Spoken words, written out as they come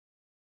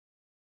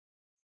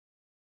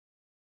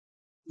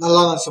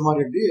Nalla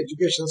Narasimhareddy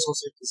Education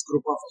Society's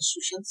group of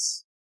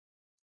institutions,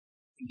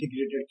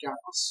 integrated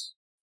campus,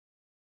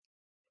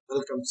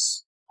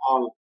 welcomes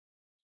all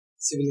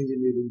civil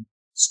engineering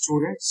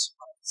students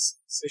for this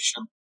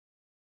session.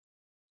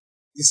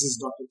 This is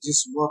Dr. G.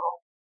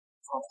 Subbarao,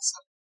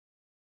 Professor,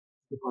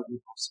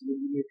 Department of Civil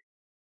Engineering.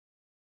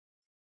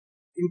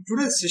 In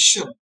today's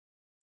session,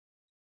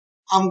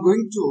 I am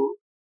going to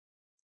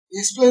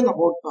explain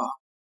about the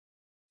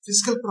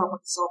physical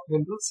properties of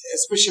minerals,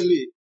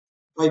 especially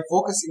by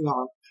focusing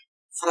on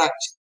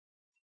fracture.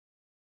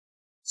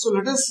 So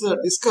let us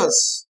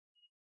discuss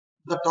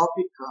the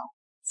topic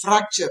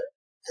fracture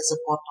as a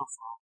part of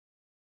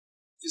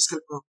physical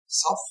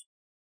properties of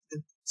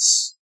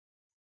minerals.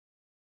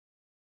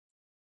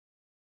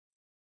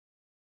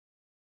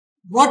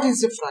 What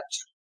is a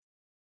fracture?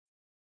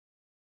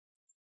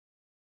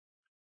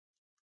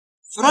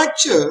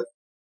 Fracture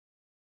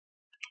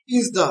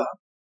is the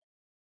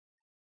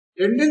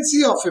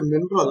tendency of a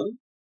mineral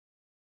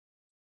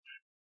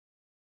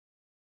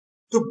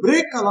to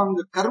break along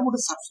the curved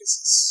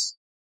surfaces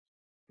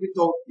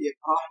without a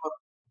proper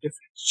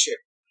definite shape.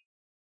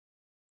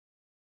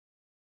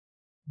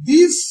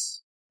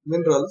 These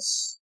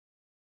minerals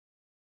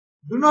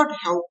do not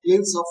have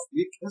planes of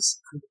weakness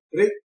and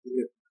break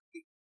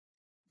irregularly.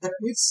 That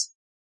means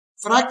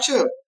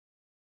fracture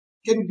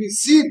can be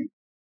seen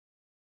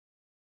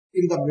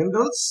in the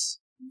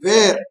minerals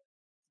where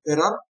there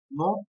are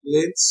no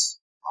planes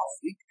of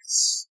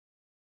weakness.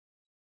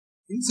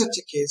 In such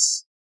a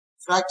case,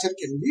 fracture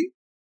can be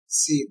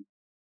seen.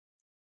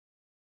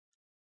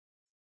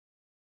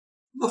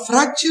 The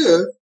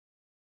fracture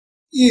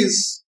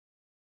is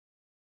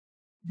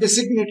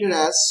designated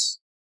as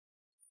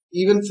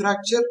even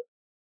fracture,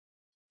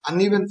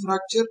 uneven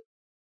fracture,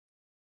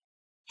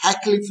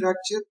 Hackley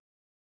fracture,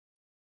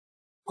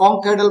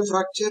 conchoidal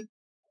fracture,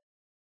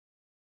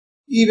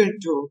 even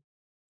to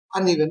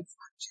uneven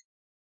fracture.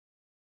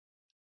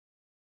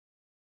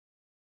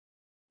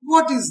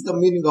 What is the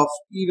meaning of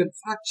even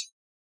fracture?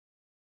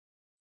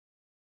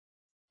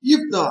 If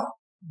the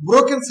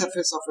broken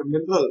surface of a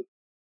mineral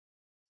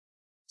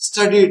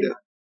studied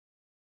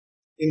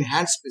in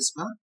hand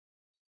specimen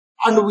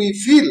and we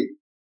feel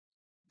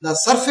the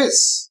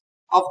surface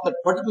of that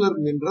particular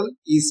mineral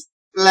is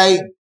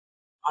plain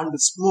and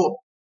smooth,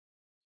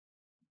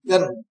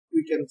 then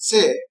we can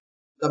say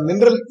the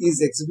mineral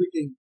is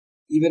exhibiting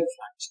even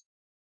fracture.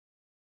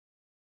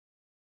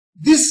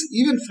 This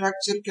even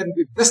fracture can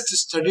be best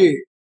studied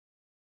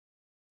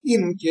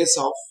in case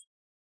of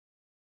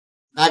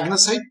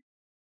magnesite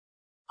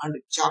and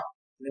chalk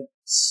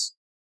minerals.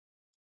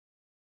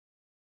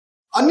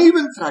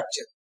 Uneven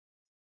fracture.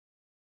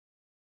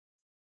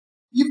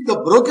 If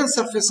the broken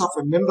surface of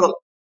a mineral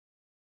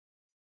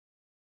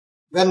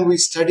when we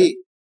study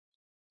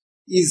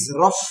is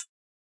rough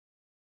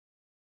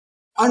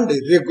and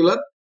irregular,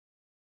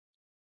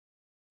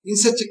 in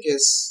such a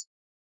case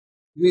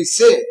we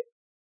say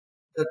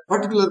that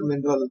particular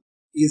mineral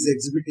is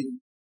exhibiting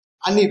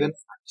uneven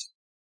fracture.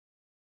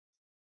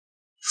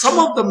 Some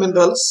of the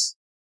minerals,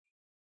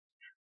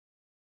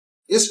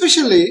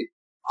 especially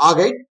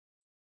agate,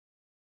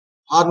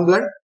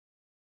 hornblende,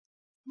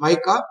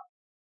 mica,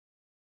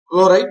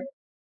 chlorite,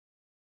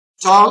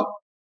 chalk,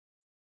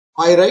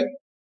 pyrite,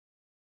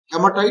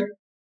 hematite,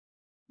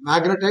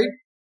 magnetite,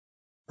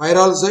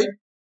 pyrolusite,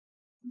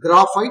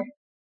 graphite,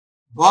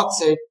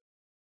 bauxite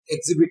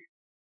exhibit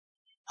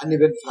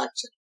uneven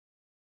fracture.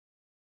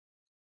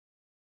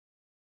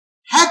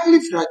 Hackley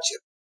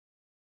fracture.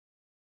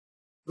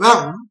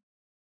 When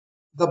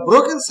the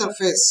broken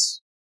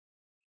surface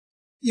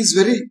is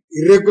very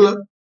irregular,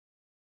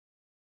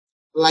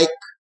 like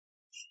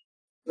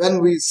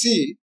when we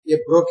see a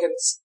broken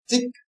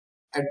stick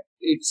at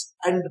its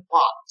end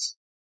part.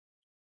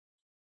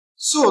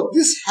 So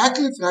this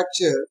Hackley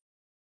fracture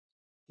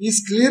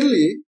is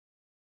clearly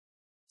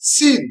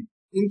seen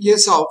in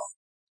case of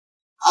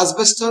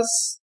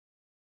asbestos,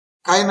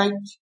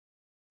 kyanite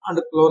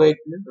and chlorite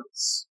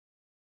minerals.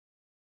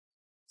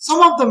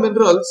 Some of the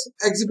minerals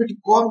exhibit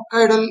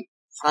conchoidal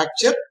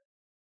fracture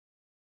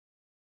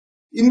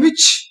in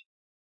which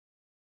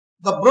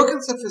the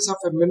broken surface of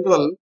a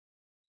mineral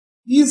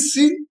is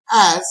seen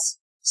as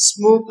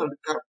smooth and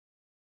curved.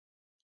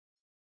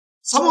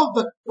 Some of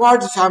the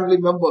quartz family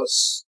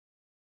members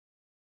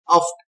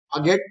of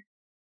agate,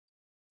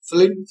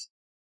 flint,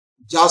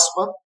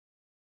 jasper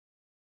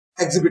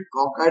exhibit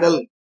conchoidal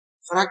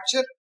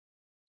fracture,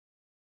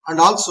 and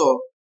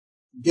also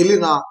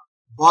galena,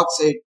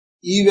 bauxite,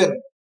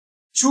 even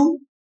two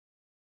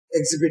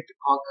exhibit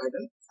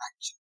conchoidal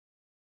fracture.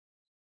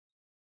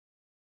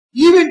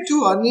 Even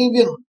two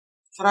uneven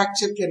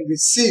fracture can be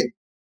seen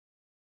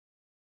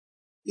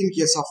in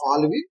case of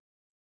olivine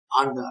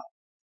and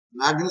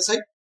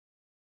magnesite.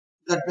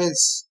 That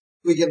means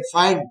we can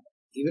find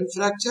even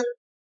fracture.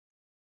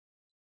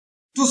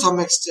 To some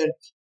extent,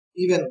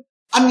 even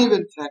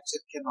uneven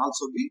fracture can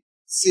also be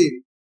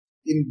seen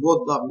in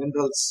both the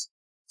minerals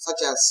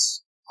such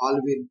as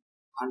olivine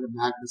and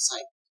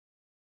magnesite.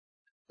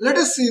 Let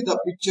us see the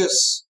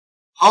pictures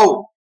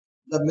how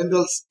the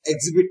minerals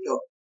exhibit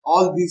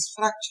all these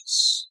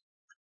fractures.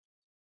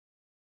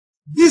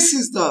 This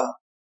is the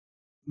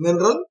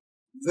mineral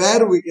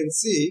where we can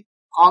see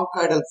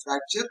conchoidal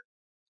fracture.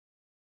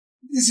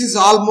 This is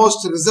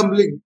almost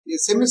resembling a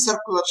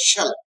semicircular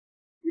shell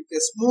with a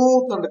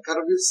smooth and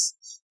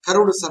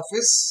curved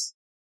surface.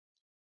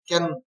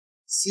 Can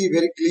see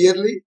very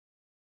clearly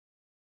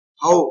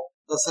how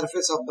the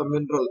surface of the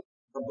mineral,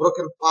 the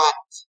broken part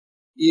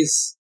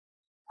is,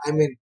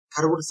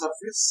 curved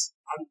surface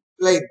and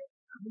plain,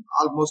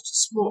 almost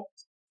smooth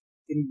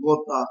in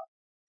both the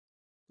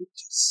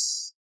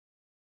pictures.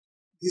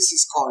 This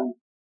is called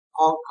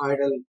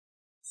conchoidal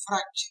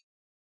fracture.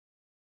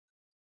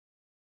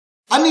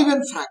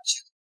 Uneven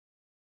fracture.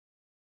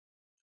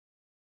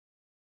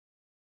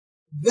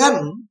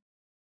 When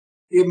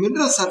a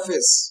mineral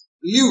surface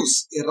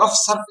leaves a rough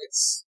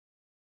surface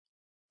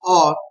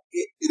or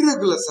a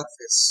irregular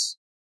surface,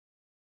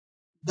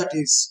 that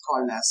is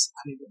called as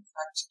uneven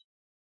fracture.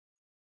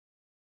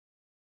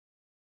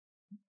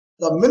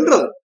 The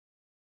mineral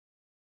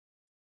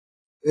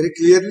very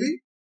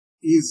clearly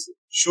is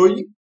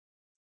showing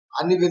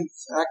uneven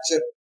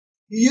fracture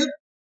here.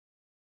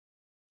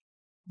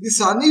 This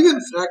uneven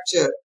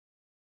fracture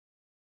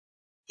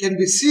can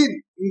be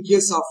seen in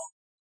case of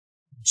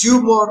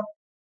tumor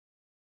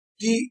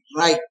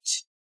T-right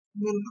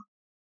mineral.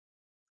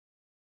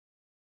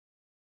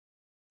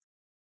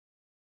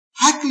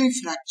 Hackley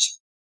fracture.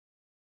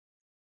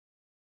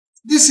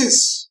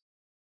 This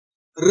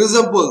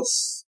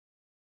resembles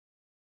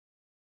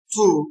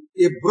to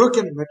a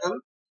broken metal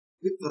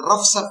with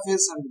rough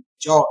surface and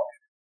jagged.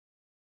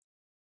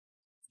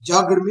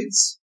 Jagged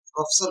means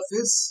rough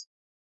surface,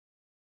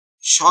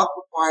 sharp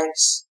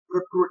points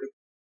protruding.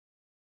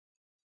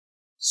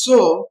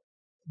 So,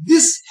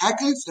 this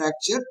Hackley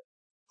fracture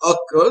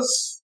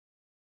occurs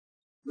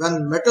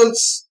when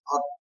metals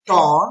are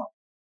torn,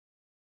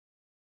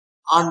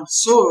 and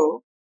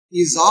so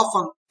is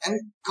often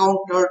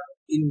encountered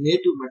in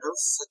native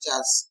metals such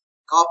as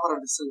copper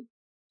and silver.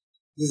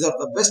 These are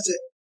the best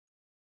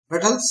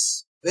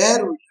metals where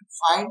we can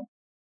find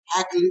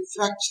Hackley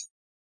fracture.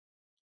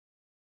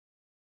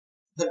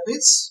 That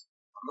means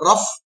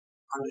rough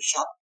and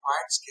sharp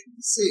points can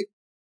be seen.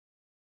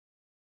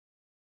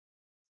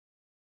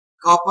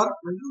 Copper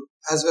mineral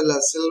as well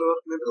as silver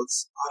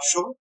minerals are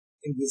shown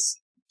in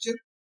this picture.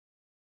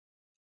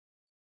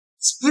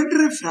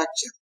 Splintery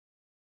fracture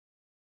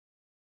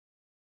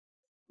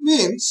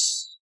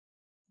means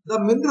the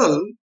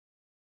mineral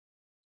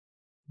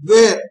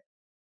where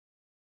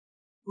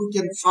we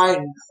can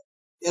find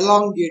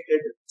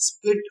elongated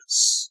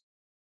splinters.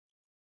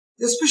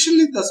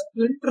 Especially the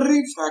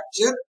splintery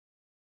fracture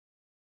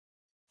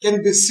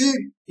can be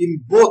seen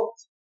in both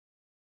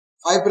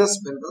fibrous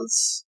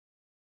minerals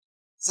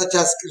such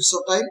as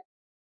chrysotile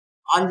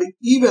and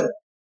even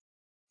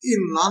in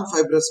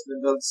non-fibrous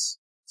minerals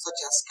such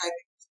as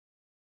kyanite.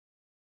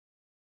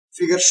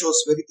 Figure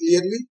shows very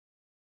clearly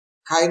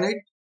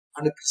kyanite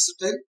and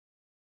chrysotile.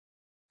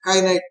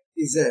 Kyanite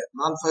is a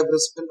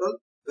non-fibrous mineral,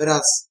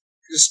 whereas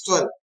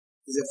crystal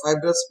is a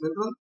fibrous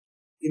mineral.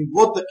 In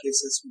both the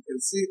cases, we can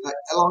see the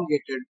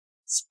elongated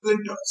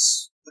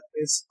splinters. That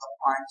means the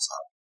points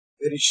are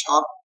very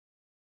sharp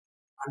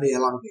and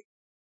elongated.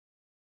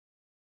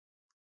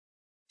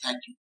 Thank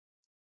you.